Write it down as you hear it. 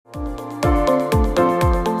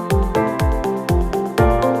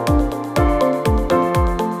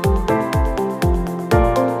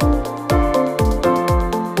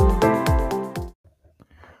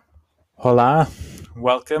Hola,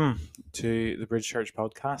 welcome to the Bridge Church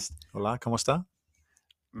podcast. Hola, ¿cómo está?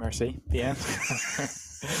 Merci, bien.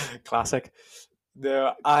 Classic.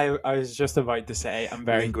 I was just about to say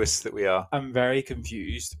Linguists that we are. I'm very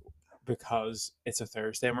confused because it's a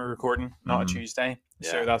Thursday and we're recording, not a Tuesday.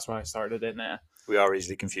 So Yeah. that's why I started in We are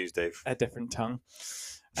easily confused, Dave. a different tongue.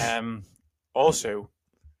 Also,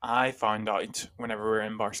 I found out whenever we were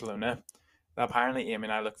in Barcelona that apparently Amy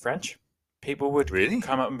and I look French. People would Really?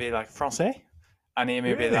 come up and be like, Francais? And Amy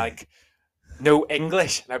would be Really? like, no,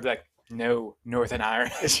 English. And I'd be like, no, Northern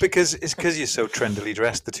Irish. It's because you're so trendily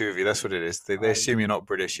dressed, the two of you. That's what it is. They assume you're not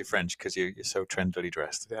British, you're French because you're so trendily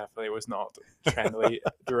dressed. Definitely was not trendily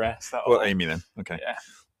dressed at all. Well, Amy then. Okay. Yeah.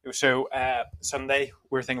 So Sunday,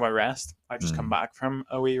 we're thinking about rest. I've just come back from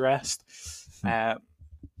a wee rest.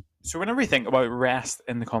 So whenever we think about rest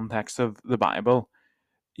in the context of the Bible,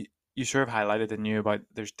 you sort of highlighted, didn't you, about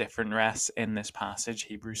there's different rests in this passage,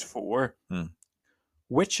 Hebrews 4.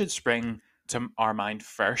 Which should spring to our mind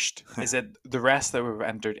first? Is it the rest that we've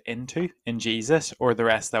entered into in Jesus, or the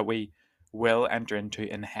rest that we will enter into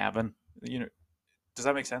in heaven? Does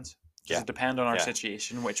that make sense? Does it depend on our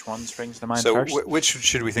situation which one springs to mind first? So which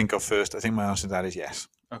should we think of first? I think my answer to that is yes.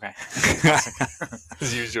 Okay.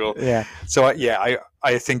 As usual. Yeah. So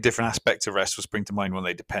I think different aspects of rest will spring to mind when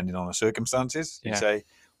they depending on the circumstances. You say,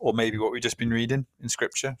 or maybe what we've just been reading in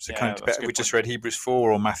Scripture. So we just read Hebrews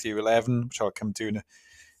 4 or Matthew 11, which I'll come to in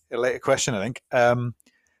a later question, I think.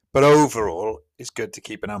 But overall, it's good to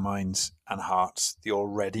keep in our minds and hearts the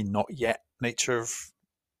already not yet nature of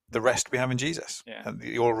the rest we have in Jesus, and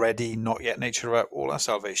the already not yet nature of all our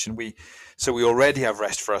salvation. We already have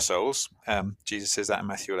rest for our souls. Jesus says that in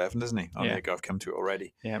Matthew 11, doesn't he? Oh, there you go, I've come to it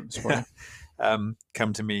already. Yeah,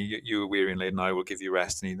 come to me, you are weary and laden, I will give you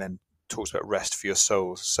rest. And he then talks about rest for your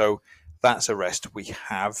souls. So that's a rest we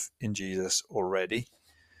have in Jesus already.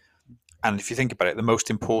 And if you think about it, the most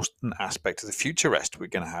important aspect of the future rest we're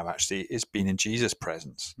going to have actually is being in Jesus'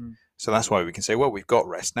 presence. So that's why we can say, well, we've got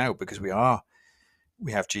rest now because we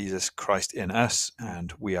have Jesus Christ in us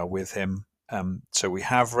and we are with him. So we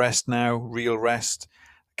have rest now, real rest,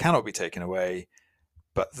 cannot be taken away.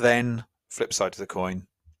 But then, flip side to the coin,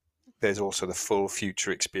 there's also the full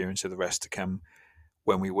future experience of the rest to come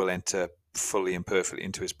when we will enter fully and perfectly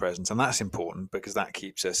into his presence. And that's important because that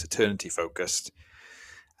keeps us eternity focused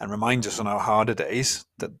and reminds us on our harder days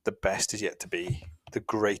that the best is yet to be. The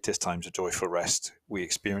greatest times of joyful rest we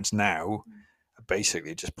experience now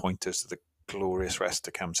basically just point us to the glorious rest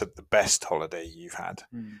to come. So the best holiday you've had,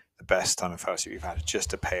 the best time of fellowship you've had,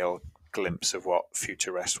 just a pale glimpse of what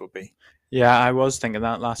future rest will be. Yeah, I was thinking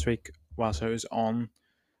that last week whilst I was on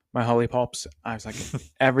my Holly Pops. I was like,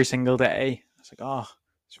 every single day, I was like, oh,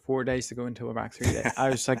 it's 4 days to go until we're back 3 days. I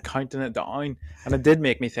was like counting it down, and it did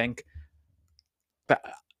make me think that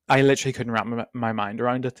I literally couldn't wrap my mind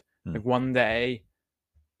around it. Like one day,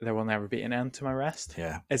 there will never be an end to my rest.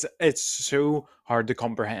 Yeah, it's so hard to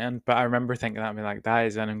comprehend. But I remember thinking that, I mean, like, that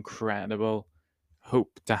is an incredible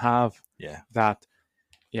hope to have. Yeah, that.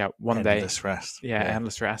 Yeah, one day. Endless rest. Yeah,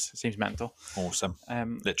 endless rest. It seems mental. Awesome.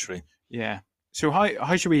 Literally. Yeah. So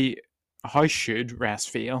how should rest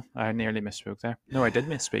feel? I nearly misspoke there. No, I did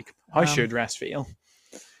misspeak. How should rest feel?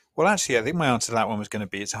 Well, actually, I think my answer to that one was going to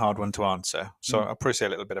be it's a hard one to answer. So I'll probably say a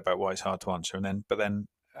little bit about why it's hard to answer, but then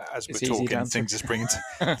as we're talking, things are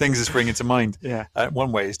springing to mind. Yeah.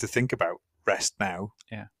 One way is to think about rest now,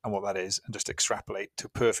 and what that is, and just extrapolate to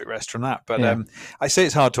perfect rest from that. But I say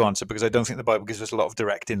it's hard to answer because I don't think the Bible gives us a lot of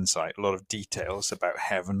direct insight, a lot of details about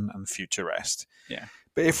heaven and future rest. Yeah.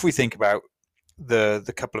 But if we think about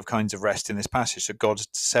the couple of kinds of rest in this passage, so God's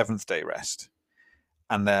seventh day rest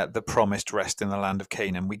and the promised rest in the land of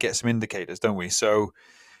Canaan, we get some indicators, don't we? So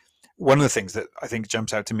one of the things that I think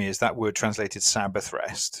jumps out to me is that word translated Sabbath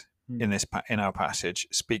rest in our passage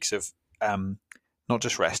speaks of not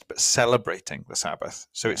just rest, but celebrating the Sabbath.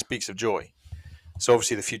 So it speaks of joy. So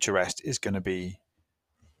obviously the future rest is going to be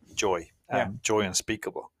joy, joy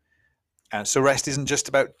unspeakable. And so rest isn't just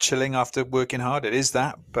about chilling after working hard. It is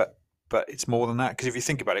that, but it's more than that. Because if you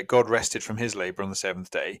think about it, God rested from his labor on the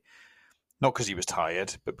seventh day, not because he was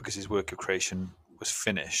tired, but because his work of creation was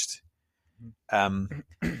finished.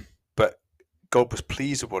 But God was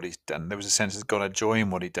pleased with what he's done. There was a sense that God had joy in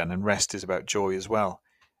what he'd done, and rest is about joy as well.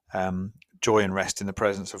 Joy and rest in the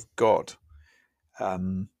presence of God.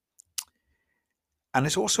 And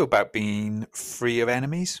it's also about being free of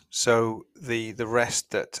enemies. So the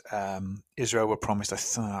rest that Israel were promised,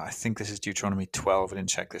 I think this is Deuteronomy 12. I didn't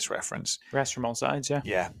check this reference. Rest from all sides, yeah.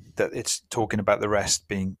 Yeah, that it's talking about the rest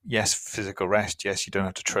being, yes, physical rest. Yes, you don't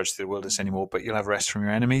have to trudge through the wilderness anymore, but you'll have rest from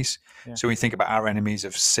your enemies. Yeah. So when you think about our enemies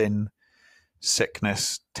of sin,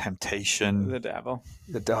 sickness, temptation, The devil.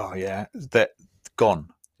 that gone,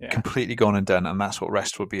 Yeah. completely gone and done, and that's what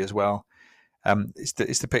rest will be as well. It's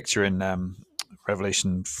the picture in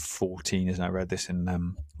Revelation 14, isn't it? I read this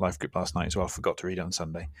in Life Group last night as well. I forgot to read it on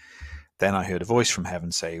Sunday. Then I heard a voice from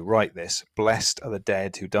heaven say, "Write this: Blessed are the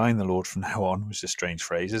dead who die in the Lord from now on." Which is a strange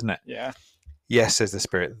phrase, isn't it? Yeah. Yes, says the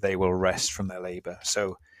Spirit, they will rest from their labor.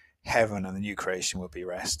 So heaven and the new creation will be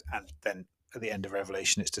rest. And then at the end of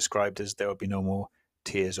Revelation, it's described as there will be no more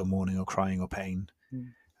tears or mourning or crying or pain.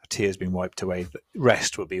 Tears being wiped away.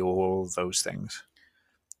 Rest will be all those things.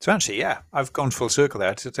 So actually, yeah, I've gone full circle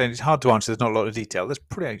there. It's hard to answer. There's not a lot of detail. There's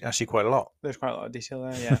actually quite a lot. There's quite a lot of detail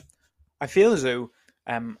there, yeah. I feel as though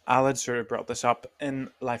Al had sort of brought this up in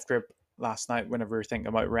Life Group last night whenever we were thinking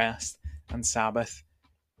about rest and Sabbath.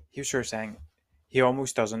 He was sort of saying he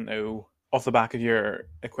almost doesn't know, off the back of your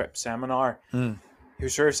Equip seminar, he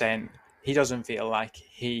was sort of saying he doesn't feel like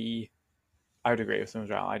I would agree with him as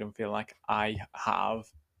well. I don't feel like I have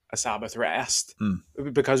a Sabbath rest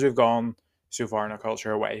because we've gone so far in our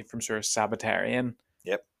culture away from sort of Sabbatarian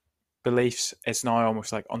beliefs. It's now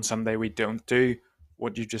almost like on Sunday we don't do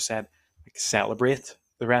what you just said, like celebrate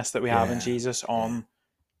the rest that we have in Jesus on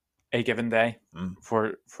a given day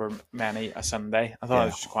for many a Sunday. I thought it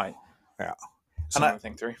was just quite something to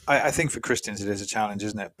think through. I think for Christians it is a challenge,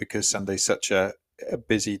 isn't it? Because Sunday's such a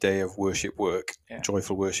busy day of worship work,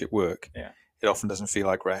 joyful worship work. Yeah. It often doesn't feel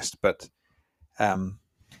like rest, but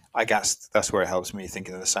I guess that's where it helps me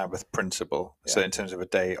thinking of the Sabbath principle. Yeah. So in terms of a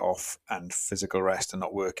day off and physical rest and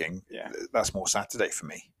not working, that's more Saturday for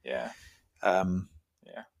me. Yeah.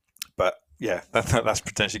 But yeah, that's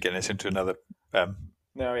potentially getting us into another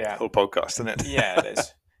whole podcast, isn't it? Yeah, it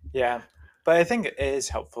is. Yeah. But I think it is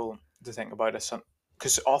helpful to think about it,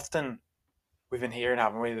 because often we've been hearing,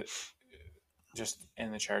 haven't we, just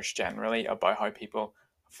in the church generally, about how people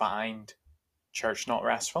find church not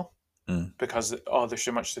restful because there's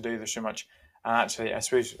so much to do, there's so much. And actually, I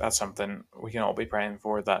suppose that's something we can all be praying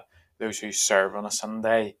for, that those who serve on a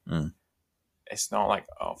Sunday, it's not like,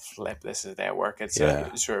 oh flip, this is their work. It's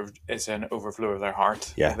it's an overflow of their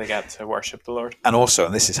heart. Yeah, they get to worship the Lord. And also,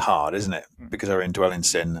 and this is hard, isn't it? Because our indwelling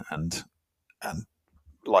sin and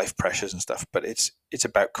life pressures and stuff. But it's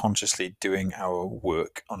about consciously doing our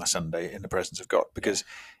work on a Sunday in the presence of God. Because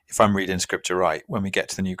if I'm reading Scripture right, when we get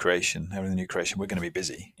to the new creation, we're going to be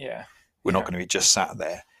busy. Yeah, we're not going to be just sat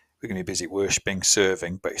there. We're going to be busy worshiping,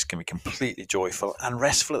 serving, but it's going to be completely joyful and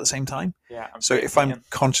restful at the same time. Yeah. So if I'm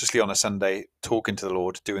consciously on a Sunday talking to the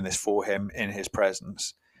Lord, doing this for Him in His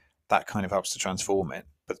presence, that kind of helps to transform it.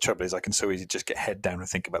 But the trouble is, I can so easily just get head down and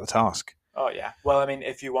think about the task. Oh yeah. Well, I mean,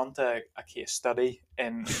 if you want a case study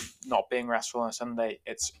in not being restful on a Sunday,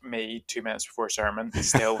 it's me 2 minutes before sermon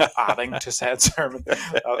still adding to said sermon.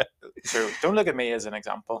 So don't look at me as an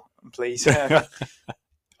example, please.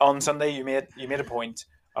 On Sunday, you made a point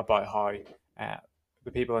about how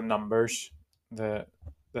the people in Numbers, that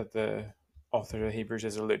the author of Hebrews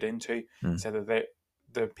is alluding to, said that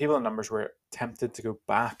the people in Numbers were tempted to go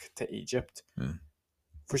back to Egypt.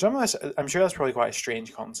 For some of us, I'm sure that's probably quite a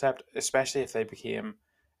strange concept, especially if they became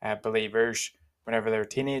believers whenever they were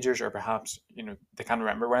teenagers, or perhaps they can't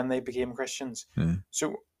remember when they became Christians.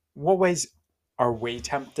 So, what ways are we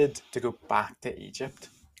tempted to go back to Egypt?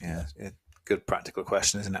 Yeah, good practical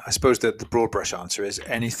question, isn't it? I suppose the broad brush answer is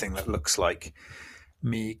anything that looks like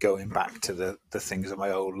me going back to the things of my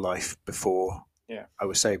old life before I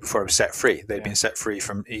was set free. They'd been set free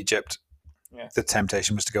from Egypt. The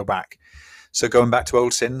temptation was to go back. So going back to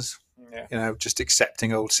old sins, just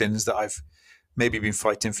accepting old sins that I've maybe been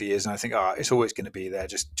fighting for years, and I think, it's always going to be there.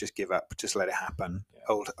 Just give up. Just let it happen.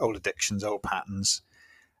 Old addictions, old patterns.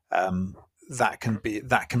 That can be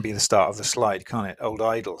the start of the slide, can't it? Old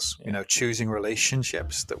idols. Choosing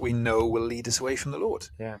relationships that we know will lead us away from the Lord.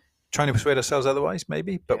 Yeah. Trying to persuade ourselves otherwise,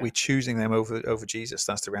 maybe, but we're choosing them over Jesus.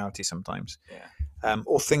 That's the reality sometimes. Yeah.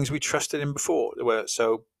 Or things we trusted in before.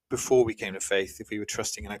 So before we came to faith, if we were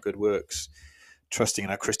trusting in our good works, trusting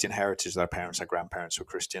in our Christian heritage, our parents, our grandparents were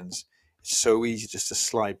Christians, it's so easy just to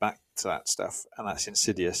slide back to that stuff, and that's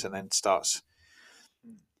insidious. And then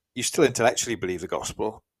you still intellectually believe the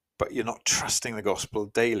gospel, but you're not trusting the gospel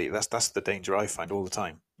daily. That's the danger I find all the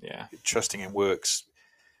time. Yeah, trusting in works,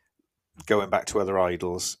 going back to other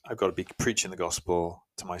idols. I've got to be preaching the gospel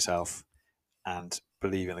to myself and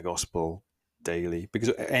believing the gospel daily,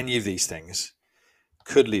 because any of these things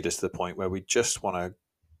could lead us to the point where we just want to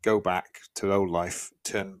go back to old life,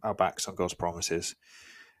 turn our backs on God's promises,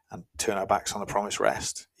 and turn our backs on the promised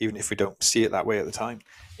rest, even if we don't see it that way at the time.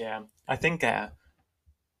 Yeah, I think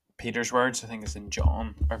Peter's words, I think it's in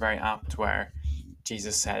John, are very apt, where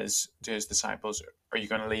Jesus says to his disciples, are you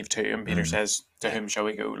going to leave too? And Peter Mm. says, to whom shall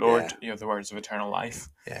we go, Lord? Yeah. You have the words of eternal life.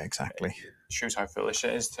 Yeah, exactly. It shows how foolish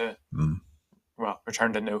it is to, Mm.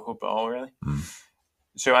 return to no hope at all, really. Mm.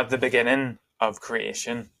 So at the beginning of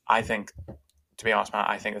creation, I think, to be honest, Matt,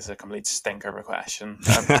 I think this is a complete stinker of a question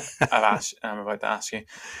I'm about to ask you.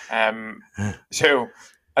 So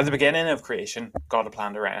at the beginning of creation, God had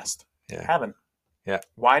planned to rest. Yeah. Heaven. Yeah.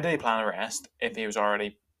 Why did he plan to rest if he was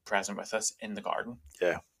already present with us in the garden?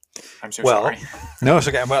 Yeah. I'm so Well, sorry. No, it's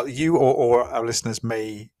okay. Well, you or our listeners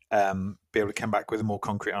may be able to come back with a more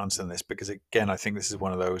concrete answer than this, because again, I think this is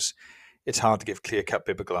one of those. It's hard to give clear-cut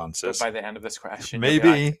biblical But answers. by the end of this question, Maybe,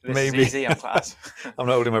 you'll be like, this maybe. is easy, I'm class. I'm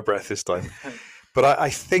not holding my breath this time. But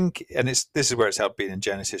I think, and this is where it's helped being in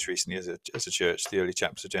Genesis recently as a church, the early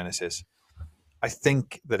chapters of Genesis. I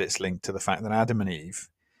think that it's linked to the fact that Adam and Eve,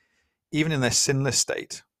 even in their sinless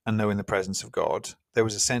state and knowing the presence of God, there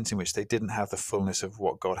was a sense in which they didn't have the fullness of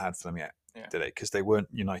what God had for them yet, did they? Because they weren't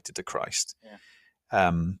united to Christ.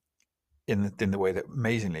 Yeah. In the way that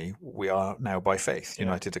amazingly we are now by faith,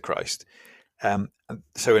 united to Christ.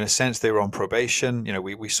 So in a sense, they were on probation.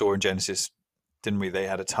 We saw in Genesis, didn't we? They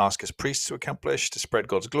had a task as priests to accomplish, to spread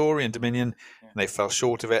God's glory and dominion, and they fell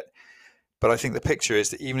short of it. But I think the picture is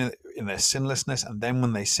that even in their sinlessness, and then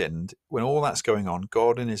when they sinned, when all that's going on,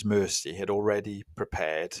 God in his mercy had already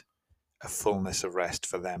prepared a fullness of rest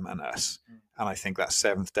for them and us. And I think that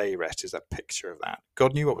seventh day rest is that picture of that.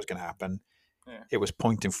 God knew what was going to happen. Yeah. It was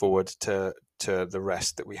pointing forward to the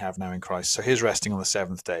rest that we have now in Christ. So his resting on the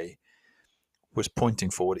seventh day was pointing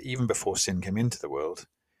forward, even before sin came into the world,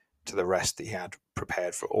 to the rest that he had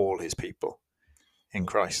prepared for all his people in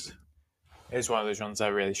Christ. It's one of those ones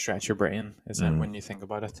that really stretch your brain, isn't it, when you think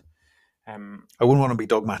about it? I wouldn't want to be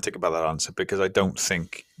dogmatic about that answer, because I don't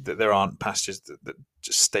think that there aren't passages that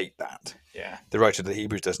just state that. Yeah. The writer of the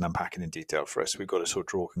Hebrews doesn't unpack it in detail for us. We've got to sort of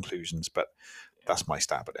draw conclusions, but that's my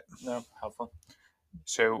stab at it. No, helpful.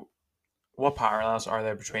 So what parallels are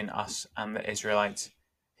there between us and the Israelites,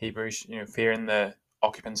 Hebrews, fearing the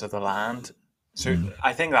occupants of the land? So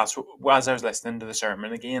I think that's, as I was listening to the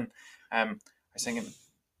sermon again, I was thinking,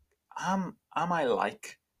 am I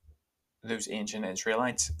like those ancient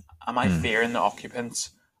Israelites? Am I fearing the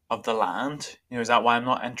occupants of the land? Is that why I'm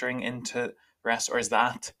not entering into rest? Or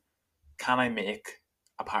can I make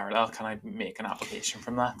a parallel? Can I make an application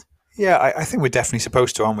from that? Yeah, I think we're definitely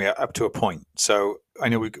supposed to, aren't we, up to a point. So I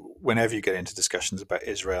know whenever you get into discussions about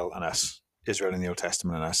Israel and us, Israel in the Old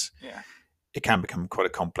Testament and us, it can become quite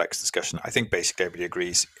a complex discussion. I think basically everybody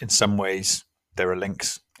agrees in some ways there are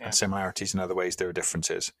links and similarities, in other ways there are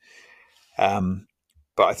differences.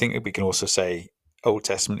 But I think we can also say Old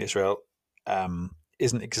Testament Israel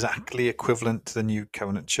isn't exactly equivalent to the New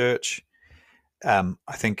Covenant Church. I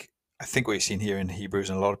think what you've seen here in Hebrews,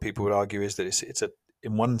 and a lot of people would argue, is that it's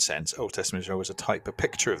in one sense, Old Testament Israel was a type, a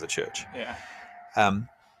picture of the church. Yeah.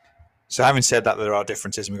 So having said that, there are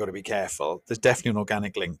differences and we've got to be careful. There's definitely an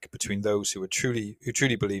organic link between those who truly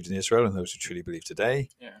believed in Israel and those who truly believe today.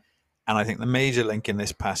 Yeah. And I think the major link in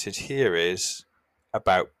this passage here is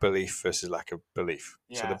about belief versus lack of belief.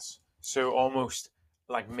 Yes. So almost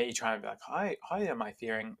like me trying to be like, how am I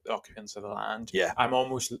fearing the occupants of the land? Yeah. I'm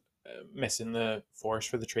almost missing the forest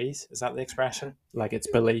for the trees. Is that the expression? Like it's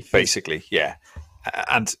belief. Basically, yeah.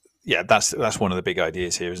 And yeah, that's one of the big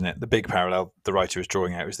ideas here, isn't it? The big parallel the writer is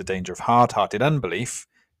drawing out is the danger of hard-hearted unbelief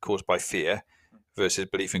caused by fear versus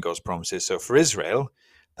belief in God's promises. So for Israel,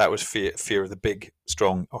 that was fear of the big,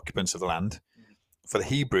 strong occupants of the land. For the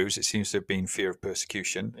Hebrews, it seems to have been fear of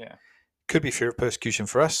persecution. Yeah. Could be fear of persecution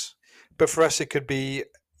for us, but for us it could be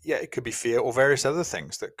fear or various other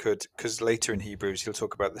things that could, because later in Hebrews he'll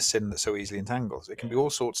talk about the sin that so easily entangles. It can be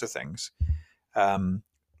all sorts of things,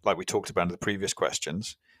 like we talked about in the previous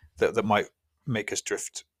questions, that might make us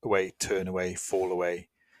drift away, turn away, fall away,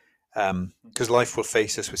 because life will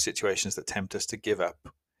face us with situations that tempt us to give up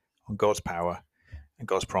on God's power and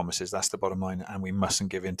God's promises. That's the bottom line, and we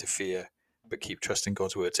mustn't give in to fear, but keep trusting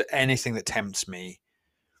God's word. So anything that tempts me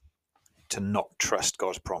to not trust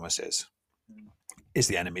God's promises is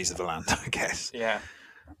the enemies of the land, I guess. Yeah.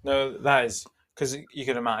 No, that is, because you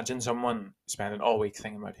could imagine someone spending all week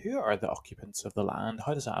thinking about who are the occupants of the land?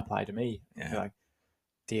 How does that apply to me? Yeah. You're like,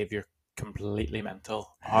 Dave, you're completely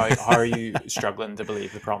mental. How are you struggling to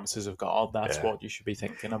believe the promises of God? That's what you should be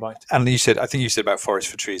thinking about. And I think you said about forest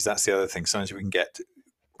for trees. That's the other thing. Sometimes we can get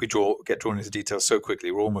drawn into details so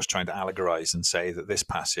quickly. We're almost trying to allegorize and say that this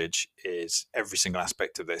passage is every single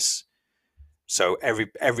aspect of this. So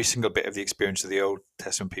every single bit of the experience of the Old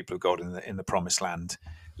Testament people of God in the Promised Land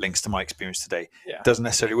links to my experience today. Yeah. It doesn't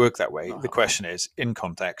necessarily work that way. No. The question is, in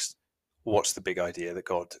context, what's the big idea that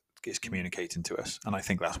God is communicating to us, and I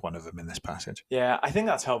think that's one of them in this passage. Yeah, I think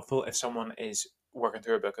that's helpful if someone is working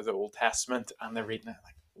through a book of the Old Testament and they're reading it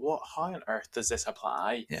like, how on earth does this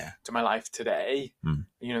apply to my life today?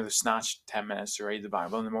 The snatch 10 minutes to read the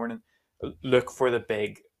Bible in the morning. Look for the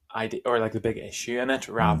big idea or like the big issue in it,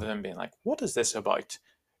 rather than being like, what is this about?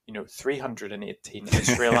 318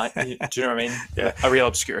 Israelite. Do you know what I mean? Yeah. A real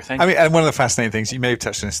obscure thing. I mean, and one of the fascinating things, you may have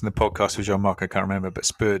touched on this in the podcast with John Mark, I can't remember, but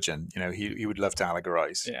Spurgeon, he would love to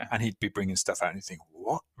allegorize. Yeah. And he'd be bringing stuff out and you think,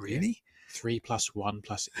 what? Really? 3 + 1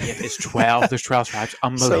 + 8 is 12. There's 12 tribes.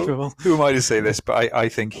 Unbelievable. So, who am I to say this? But I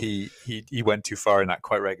think he went too far in that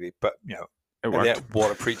quite regularly. But, it worked.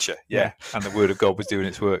 What a preacher. Yeah. And the word of God was doing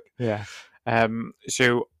its work. Yeah.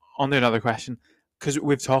 So on to another question, because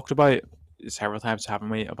we've talked about several times, haven't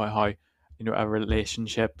we, about how a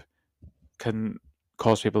relationship can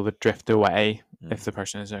cause people to drift away if the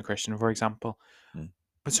person isn't a Christian, for example.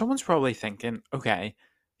 But someone's probably thinking, okay,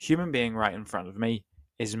 human being right in front of me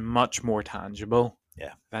is much more tangible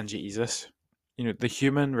than Jesus. The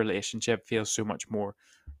human relationship feels so much more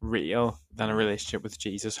real than a relationship with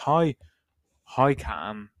Jesus. How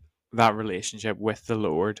can that relationship with the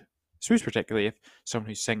Lord, I suppose particularly if someone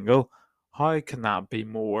who's single, how can that be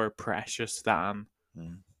more precious than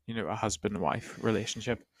a husband and wife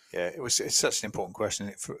relationship? Yeah, it's such an important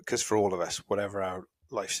question because for all of us, whatever our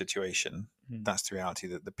life situation, that's the reality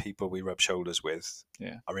that the people we rub shoulders with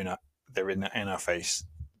are they're in our face.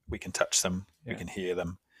 We can touch them, we can hear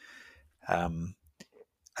them.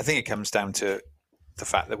 I think it comes down to the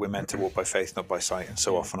fact that we're meant to walk by faith, not by sight, and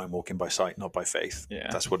so often I'm walking by sight, not by faith.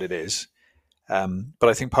 That's what it is. But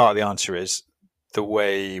I think part of the answer is the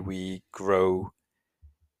way we grow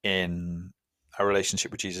in our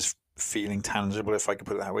relationship with Jesus feeling tangible, if I could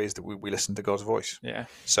put it that way, is that we listen to God's voice. Yeah.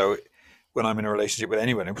 So when I'm in a relationship with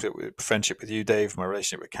anyone, a friendship with you, Dave, my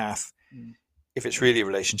relationship with Kath, if it's really a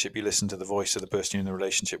relationship, you listen to the voice of the person you're in the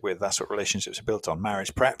relationship with. That's what relationships are built on.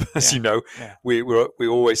 Marriage prep, as you know, we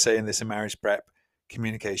always say in this in marriage prep,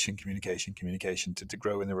 communication to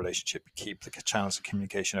grow in the relationship, keep the channels of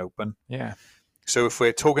communication open. Yeah. So if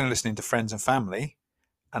we're talking and listening to friends and family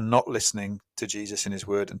and not listening to Jesus in his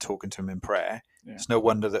word and talking to him in prayer, it's no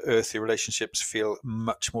wonder that earthly relationships feel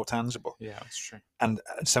much more tangible. Yeah, that's true. And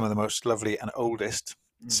some of the most lovely and oldest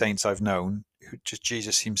saints I've known, who just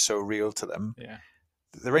Jesus seems so real to them. Yeah.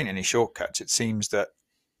 There ain't any shortcuts. It seems that,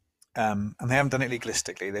 and they haven't done it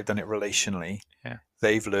legalistically, they've done it relationally. Yeah.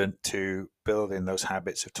 They've learned to build in those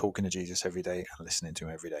habits of talking to Jesus every day and listening to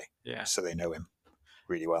him every day. Yeah. So they know him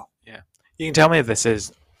really well. Yeah. You can tell me if this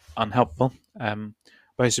is unhelpful.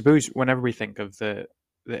 But I suppose whenever we think of the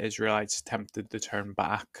Israelites tempted to turn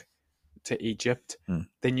back to Egypt,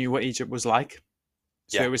 they knew what Egypt was like.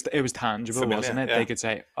 So it was tangible, wasn't it? Yeah. They could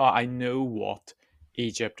say, I know what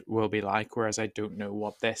Egypt will be like, whereas I don't know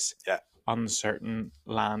what this uncertain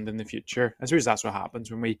land in the future. I suppose that's what happens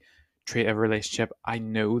when we treat a relationship. I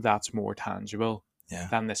know that's more tangible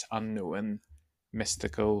than this unknown,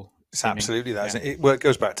 mystical. It's absolutely that, isn't it? Well, it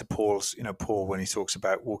goes back to Paul's, Paul, when he talks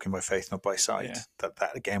about walking by faith, not by sight,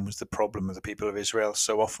 that again was the problem of the people of Israel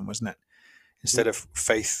so often, wasn't it? Instead of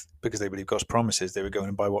faith, because they believe God's promises, they were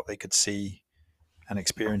going by what they could see and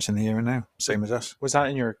experience in the here and now, same as us. Was that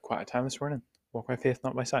in your quiet time this morning? Walk by faith,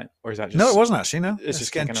 not by sight? Or is that just... No, it wasn't actually, no. It's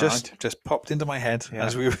just popped into my head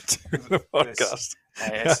as we were doing the podcast.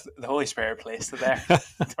 It's the Holy Spirit placed it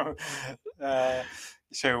there.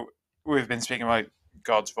 So we've been speaking about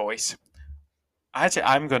God's voice.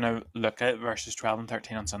 I'm going to look at verses 12 and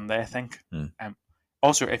 13 on Sunday, I think.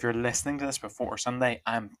 Also, if you're listening to this before Sunday,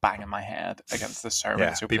 I'm banging my head against the sermon.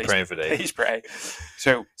 Yeah, so be praying for Dave. Please pray.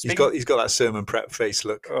 So he's got that sermon prep face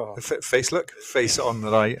look. Face on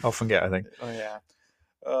that I often get, I think. Oh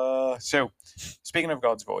yeah. So speaking of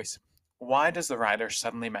God's voice, why does the writer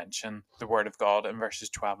suddenly mention the word of God in verses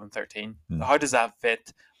 12 and 13? How does that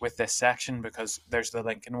fit with this section? Because there's the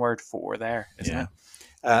Lincoln word for there, isn't it?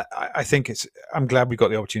 I think I'm glad we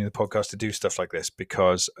got the opportunity of the podcast to do stuff like this,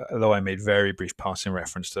 because although I made very brief passing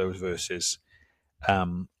reference to those verses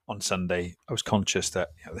on Sunday, I was conscious that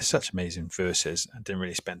they're such amazing verses and didn't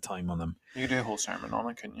really spend time on them. You could do a whole sermon on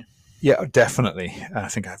it, couldn't you? Yeah, definitely. I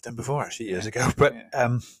think I've done before actually years ago. But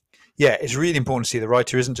it's really important to see the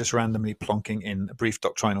writer isn't just randomly plonking in a brief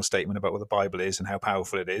doctrinal statement about what the Bible is and how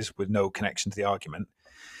powerful it is with no connection to the argument.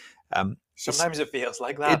 Sometimes it feels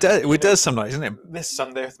like that. It does sometimes, isn't it? This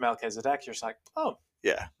Sunday with Melchizedek, you're just like,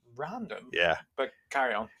 random. Yeah. But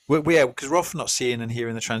carry on. Because we're often not seeing and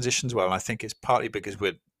hearing the transitions well. And I think it's partly because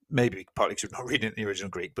we're not reading it in the original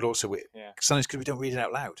Greek, but also sometimes because we don't read it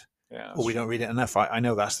out loud. Yeah, or we don't read it enough. I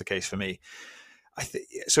know that's the case for me.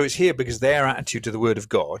 So it's here because their attitude to the word of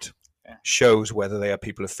God shows whether they are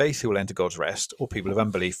people of faith who will enter God's rest or people of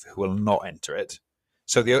unbelief who will not enter it.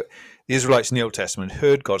 So the Israelites in the Old Testament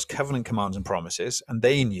heard God's covenant commands and promises, and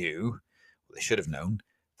they knew, they should have known,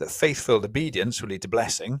 that faith-filled obedience would lead to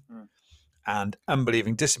blessing, and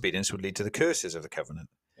unbelieving disobedience would lead to the curses of the covenant.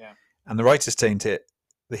 Yeah. And the writer's saying to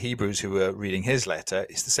the Hebrews who were reading his letter,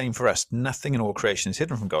 it's the same for us. Nothing in all creation is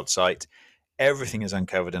hidden from God's sight. Everything is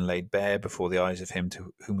uncovered and laid bare before the eyes of him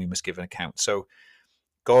to whom we must give an account. So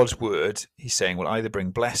God's word, he's saying, will either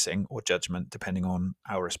bring blessing or judgment depending on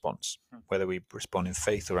our response, whether we respond in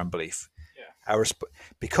faith or unbelief. Yeah.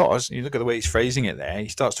 Because you look at the way he's phrasing it there, he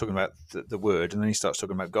starts talking about the word and then he starts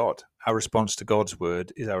talking about God. Our response to God's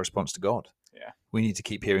word is our response to God. Yeah. We need to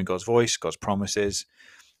keep hearing God's voice, God's promises,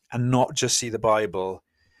 and not just see the Bible.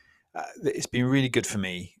 It's been really good for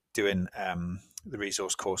me doing the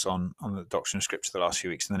resource course on the doctrine of Scripture the last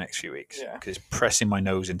few weeks and the next few weeks, because it's pressing my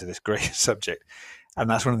nose into this great subject. And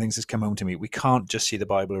that's one of the things that's come home to me. We can't just see the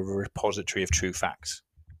Bible as a repository of true facts.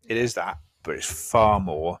 It is that, but it's far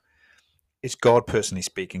more. It's God personally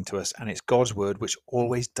speaking to us, and it's God's word which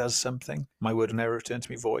always does something. My word will never return to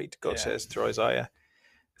me void, God says through Isaiah.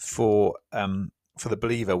 For the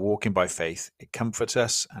believer walking by faith, it comforts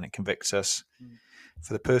us and it convicts us.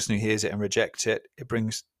 For the person who hears it and rejects it, it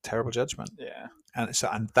brings terrible judgment. Yeah.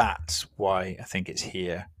 And that's why I think it's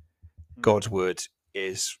here. God's word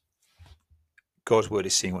is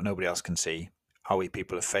seeing what nobody else can see. Are we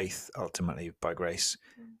people of faith, ultimately by grace,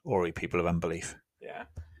 or are we people of unbelief? Yeah.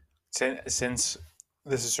 Since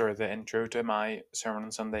this is sort of the intro to my sermon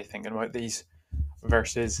on Sunday, thinking about these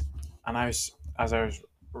verses, and as I was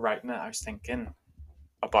writing it, I was thinking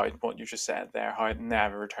about what you just said there, how it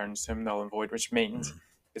never returns to him null and void, which means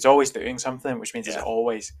it's always doing something, which means it's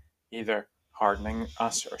always either hardening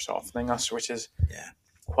us or softening us, which is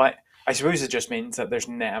quite, I suppose it just means that it's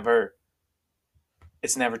never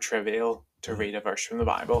trivial to read a verse from the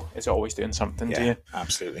Bible. It's always doing something to you.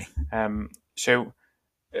 Absolutely. So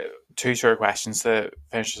two sort of questions to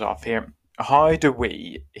finish us off here. How do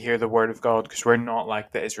we hear the word of God? Because we're not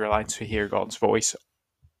like the Israelites who hear God's voice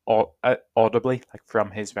audibly, like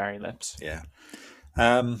from his very lips. Yeah.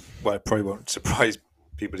 Well, it probably won't surprise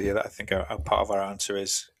people to hear that. I think our part of our answer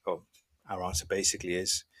is, our answer basically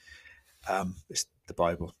is, it's the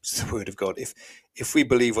Bible. It's the word of God. If we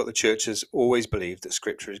believe what the church has always believed, that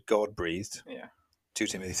Scripture is God breathed, 2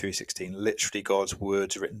 Timothy 3:16, literally God's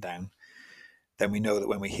words written down, then we know that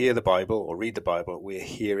when we hear the Bible or read the Bible, we're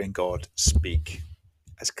hearing God speak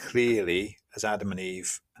as clearly as Adam and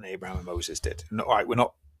Eve and Abraham and Moses did. No, all right,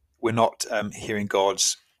 we're not hearing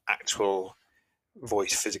God's actual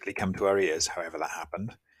voice physically come to our ears, however that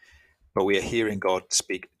happened, but we are hearing God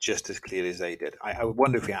speak just as clearly as they did. I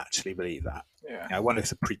wonder if we actually believe that. Yeah. I wonder if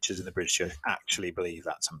the preachers in the British Church actually believe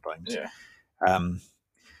that sometimes. Yeah.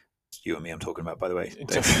 You and me I'm talking about, by the way.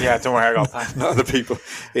 Yeah, don't worry, I got that. Not other people.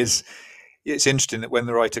 It's interesting that when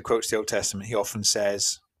the writer quotes the Old Testament, he often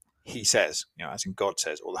says, as in God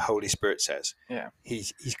says, or the Holy Spirit says. Yeah.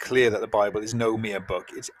 He's clear that the Bible is no mere book.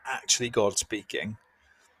 It's actually God speaking.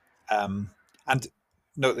 And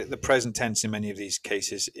note that the present tense in many of these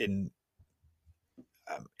cases in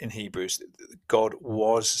Hebrews, God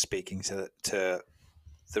was speaking to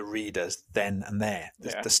the readers then and there.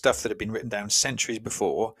 The stuff that had been written down centuries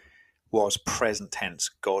before was present tense,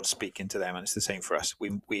 God speaking to them, and it's the same for us.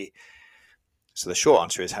 So the short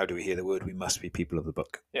answer is, how do we hear the word? We must be people of the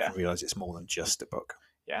book and realize it's more than just a book.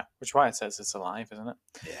 Yeah, which is why it says it's alive, isn't it?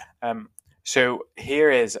 Yeah. So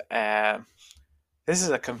here is this is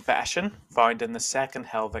a confession found in the Second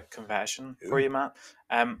Helvetic Confession for you, Matt.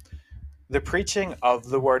 The preaching of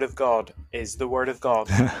the Word of God is the Word of God.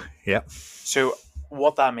 Yeah. So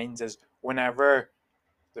what that means is, whenever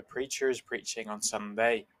the preacher is preaching on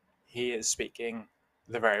Sunday, he is speaking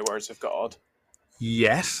the very words of God.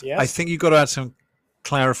 Yes. I think you've got to add some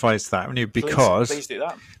clarifies to that, haven't you? Because please do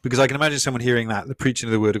that. Because I can imagine someone hearing that the preaching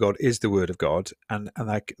of the Word of God is the Word of God, and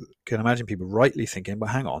I can imagine people rightly thinking,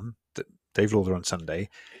 "Well, hang on, Dave Lauder on Sunday."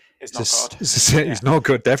 It's not God. He's not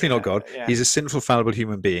good. Definitely not God. Yeah. He's a sinful, fallible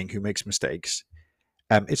human being who makes mistakes.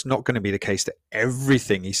 It's not going to be the case that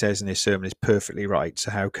everything he says in his sermon is perfectly right.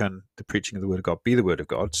 So how can the preaching of the Word of God be the Word of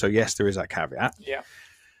God? So yes, there is that caveat. Yeah.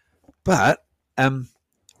 But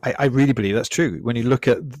I really believe that's true. When you look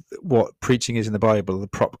at what preaching is in the Bible, the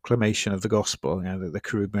proclamation of the gospel, the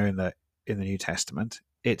kerugma in the New Testament,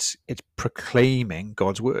 it's proclaiming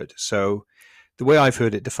God's word. So the way I've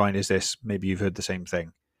heard it defined is this. Maybe you've heard the same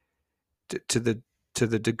thing. To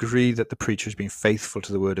the degree that the preacher has been faithful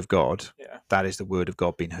to the word of God, that is the word of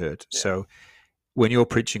God being heard. Yeah. So when you're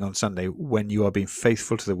preaching on Sunday, when you are being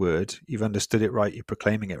faithful to the word, you've understood it right, you're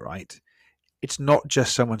proclaiming it right, it's not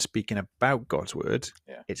just someone speaking about God's word.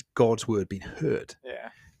 Yeah. It's God's word being heard. Yeah.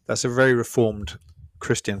 That's a very reformed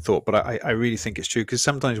Christian thought, but I really think it's true, because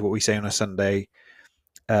sometimes what we say on a Sunday,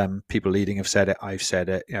 people leading have said it, I've said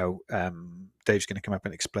it, Dave's going to come up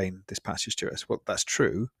and explain this passage to us. Well, that's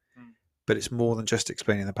true, but it's more than just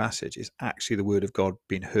explaining the passage. It's actually the word of God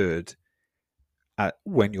being heard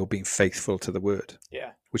when you're being faithful to the word.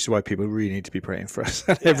 Yeah. Which is why people really need to be praying for us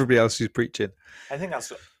and everybody else who's preaching. I think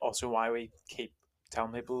that's also why we keep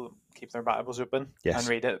telling people keep their Bibles open Yes. and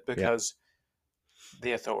read it, because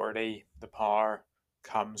the authority, the power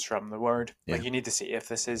comes from the word. Yeah. Like, you need to see if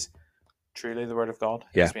this is truly the word of God.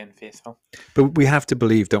 Yeah. It's being faithful. But we have to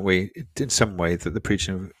believe, don't we, in some way, that the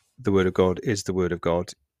preaching of the word of God is the word of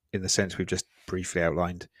God, in the sense we've just briefly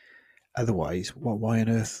outlined. Otherwise, why on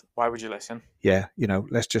earth? Why would you listen? Yeah,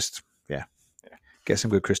 let's just get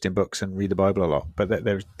some good Christian books and read the Bible a lot. But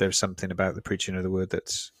there's something about the preaching of the word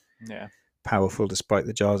that's powerful, despite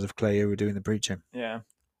the jars of clay who are doing the preaching. Yeah,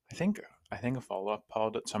 I think a follow-up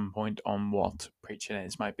pod at some point on what preaching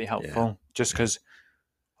is might be helpful. Just because,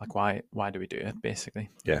 like, why do we do it? Basically,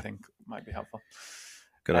 I think might be helpful.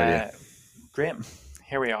 Good idea. Great.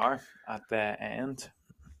 Here we are at the end.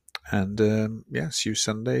 And see you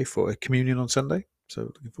Sunday for a communion on Sunday. So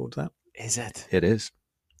looking forward to that. Is it? It is.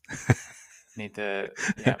 Need to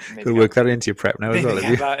work that into your prep now as well.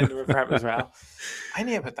 Get that into my prep as well. I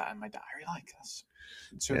need to put that in my diary like this,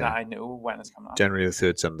 so that I know when it's coming up. Generally the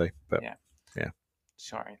third Sunday, but yeah.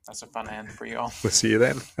 Sorry, that's a fun end for you all. We'll see you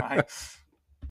then. Bye.